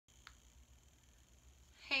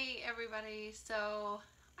everybody. So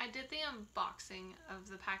I did the unboxing of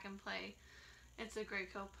the Pack and Play. It's a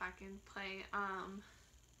Graco Pack and Play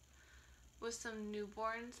with some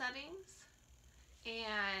newborn settings.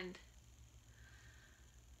 And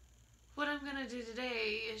what I'm going to do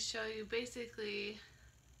today is show you basically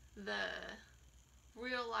the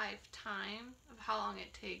real life time of how long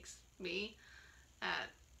it takes me at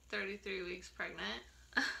 33 weeks pregnant.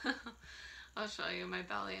 I'll show you my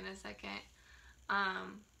belly in a second.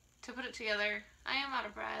 To put it together, I am out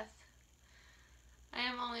of breath. I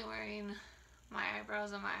am only wearing my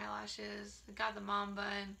eyebrows and my eyelashes. I got the mom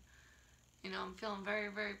bun. You know, I'm feeling very,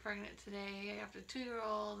 very pregnant today. I have a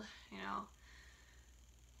 2-year-old, you know.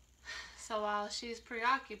 So while she's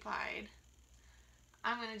preoccupied,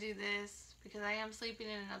 I'm going to do this because I am sleeping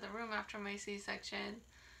in another room after my C-section.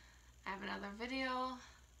 I have another video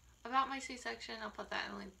about my C-section. I'll put that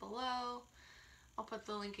in the link below. I'll put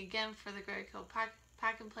the link again for the Graco Pack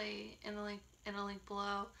and Play in a link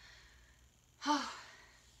below. Oh,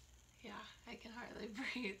 yeah, I can hardly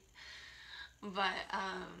breathe. But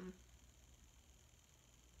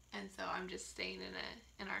and so I'm just staying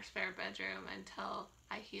in our spare bedroom until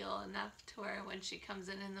I heal enough to where when she comes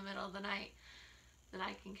in the middle of the night that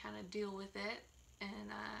I can kind of deal with it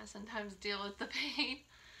and sometimes deal with the pain.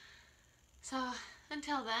 So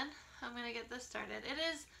until then, I'm gonna get this started. It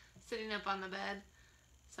is sitting up on the bed,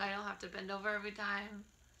 so I don't have to bend over every time.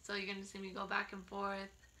 So you're gonna see me go back and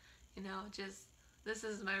forth. You know, just this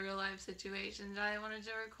is my real life situation that I wanted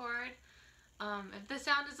to record. If the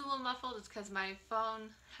sound is a little muffled, it's because my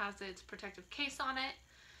phone has its protective case on it,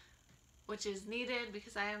 which is needed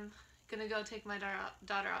because I am gonna go take my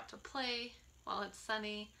daughter out to play while it's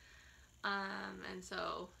sunny, and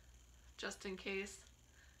so just in case,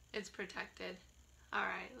 it's protected. All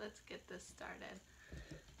right, let's get this started.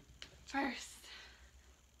 First,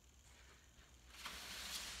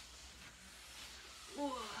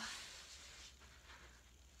 whoa.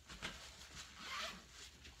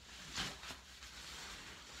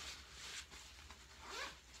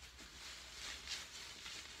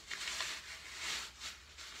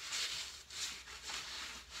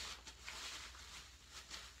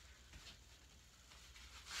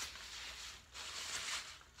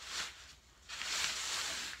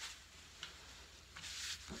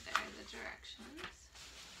 Directions.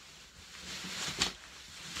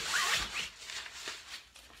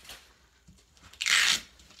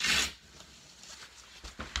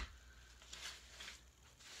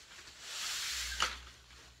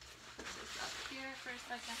 Put this up here for a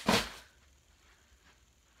second.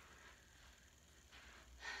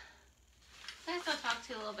 I guess I'll talk to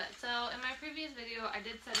you a little bit. So in my previous video, I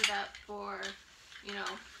did set it up for, you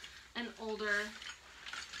know, an older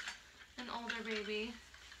baby.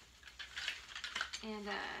 And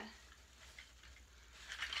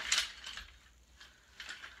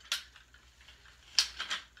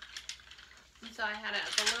so I had it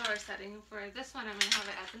at the lower setting. For this one, I'm going to have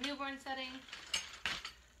it at the newborn setting.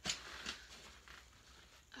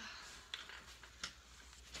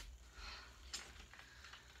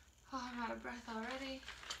 Oh, I'm out of breath already.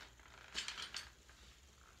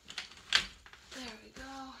 There we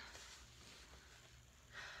go.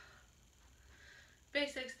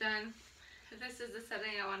 Basics done. If this is the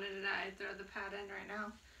setting I wanted it at, I'd throw the pad in right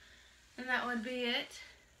now. And that would be it.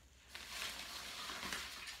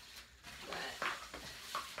 But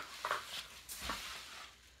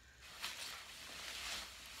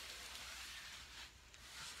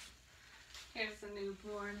here's the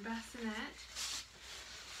newborn bassinet.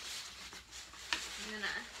 I'm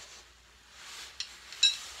gonna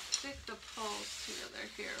stick the poles together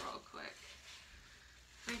here real quick.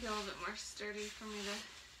 Make it a little bit more sturdy for me to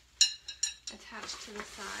attach to the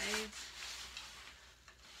sides.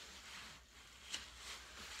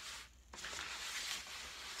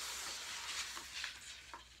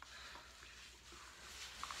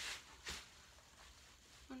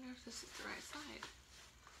 Wonder if this is the right side.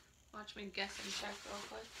 Watch me guess and check real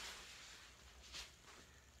quick.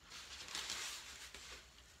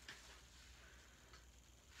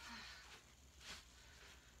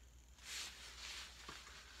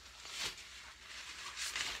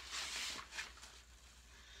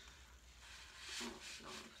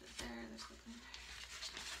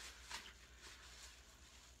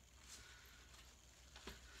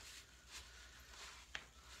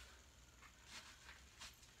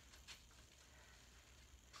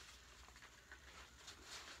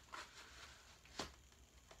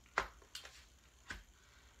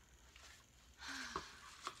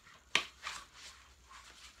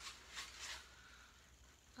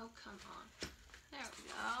 Oh, come on. There we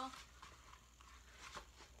go.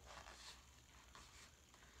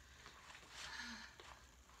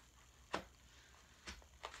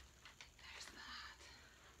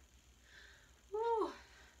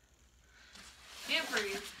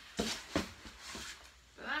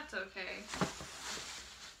 okay.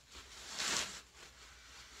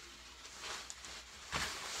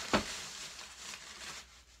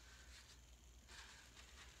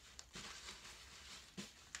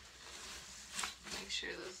 Make sure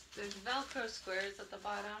there's Velcro squares at the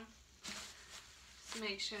bottom. Just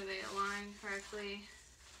make sure they align correctly.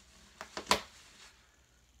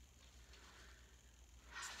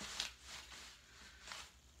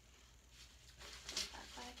 Put that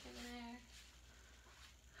back in there.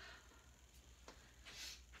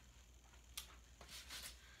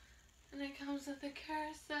 And it comes with a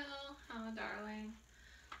carousel. Oh, darling.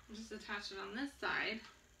 I'll just attach it on this side.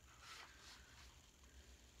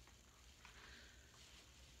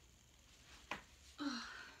 Oh,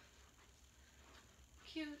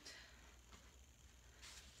 cute.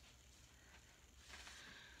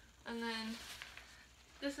 And then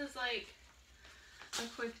this is like a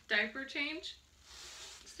quick diaper change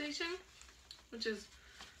station, which is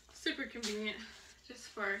super convenient just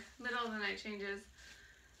for middle of the night changes.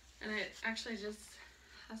 And it actually just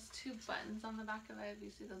has 2 buttons on the back of it. If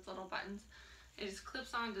you see those little buttons, it just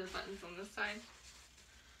clips onto the buttons on this side.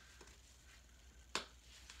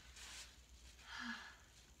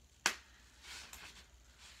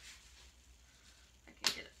 I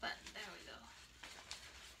can get a button. There we go.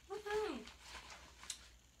 Woohoo!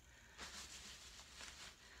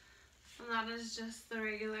 And that is just the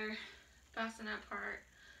regular bassinet part.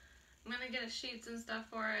 I'm gonna get a sheets and stuff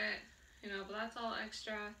for it, you know, but that's all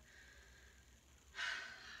extra.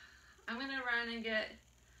 I'm gonna run and get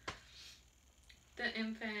the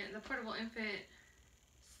portable infant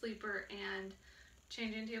sleeper and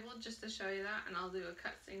changing table just to show you that, and I'll do a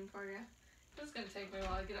cut scene for you. It's gonna take me a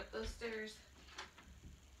while to get up those stairs.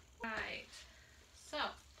 Right, so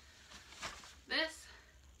this,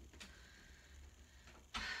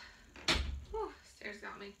 stairs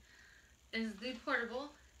got me, is the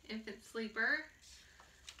portable infant sleeper,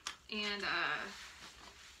 and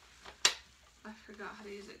I forgot how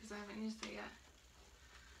to use it because I haven't used it yet.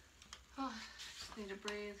 Oh, I just need to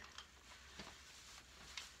breathe.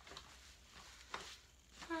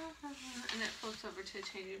 And it flips over to a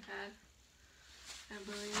changing pad, I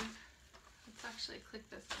believe. Let's actually click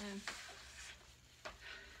this in.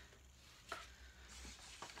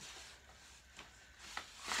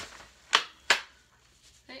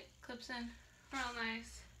 Okay, clips in real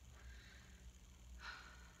nice.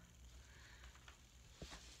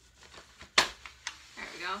 There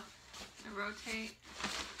we go. I rotate,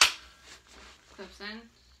 clips in,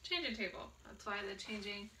 changing table. That's why the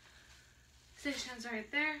changing station's right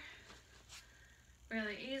there.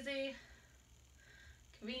 Really easy,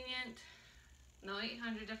 convenient. No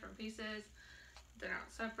 800 different pieces. They're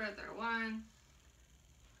not separate, they're one.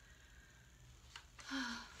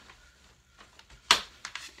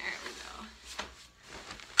 There we go.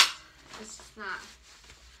 This is not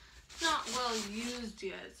well used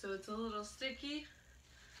yet, so it's a little sticky,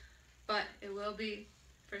 but it will be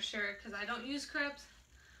for sure because I don't use cribs.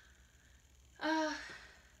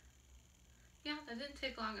 Yeah, that didn't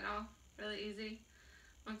take long at all. Really easy.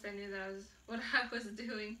 Once I knew that was what I was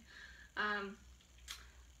doing.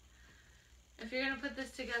 If you're gonna put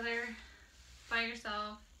this together by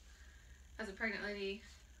yourself as a pregnant lady,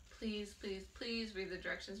 please, please, please read the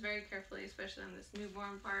directions very carefully, especially on this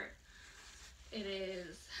newborn part.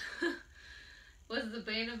 It was the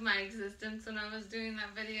bane of my existence when I was doing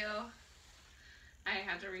that video. I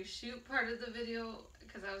had to reshoot part of the video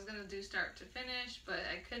because I was gonna do start to finish, but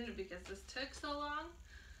I couldn't because this took so long.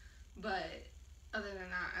 But other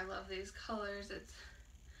than that, I love these colors. It's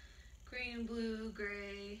green, blue,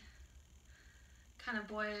 gray, kind of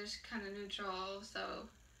boyish, kind of neutral, so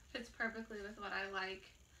fits perfectly with what I like.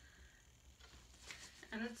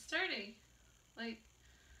 And it's sturdy. Like,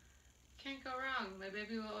 can't go wrong. My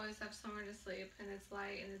baby will always have somewhere to sleep, and it's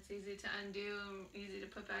light, and it's easy to undo and easy to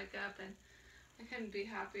put back up, and I couldn't be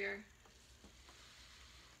happier.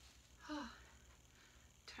 Oh,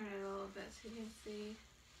 turn it a little bit so you can see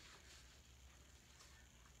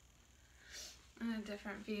in a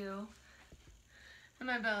different view. And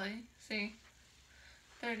my belly, see,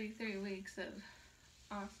 33 weeks of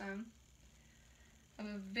awesome.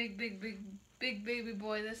 I'm a big baby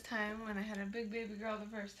boy this time when I had a big baby girl the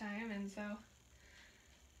first time, and so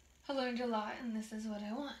I learned a lot, and this is what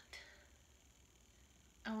I want.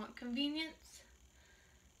 I want convenience,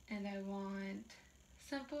 and I want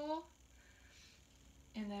simple,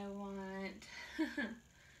 and I want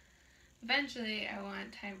eventually I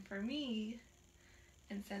want time for me.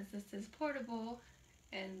 And since this is portable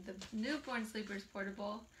and the newborn sleeper is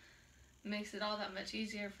portable, it makes it all that much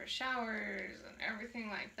easier for showers and everything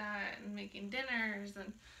like that, and making dinners,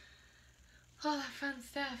 and All that fun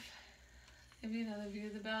stuff. Maybe another view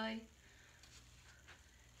of the belly.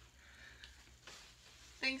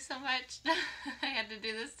 Thanks so much. I had to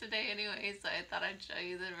do this today anyway, so I thought I'd show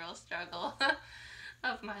you the real struggle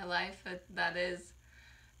of my life that is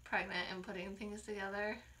pregnant and putting things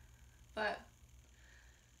together. But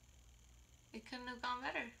it couldn't have gone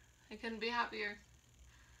better. I couldn't be happier.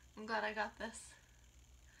 I'm glad I got this.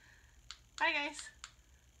 Bye guys.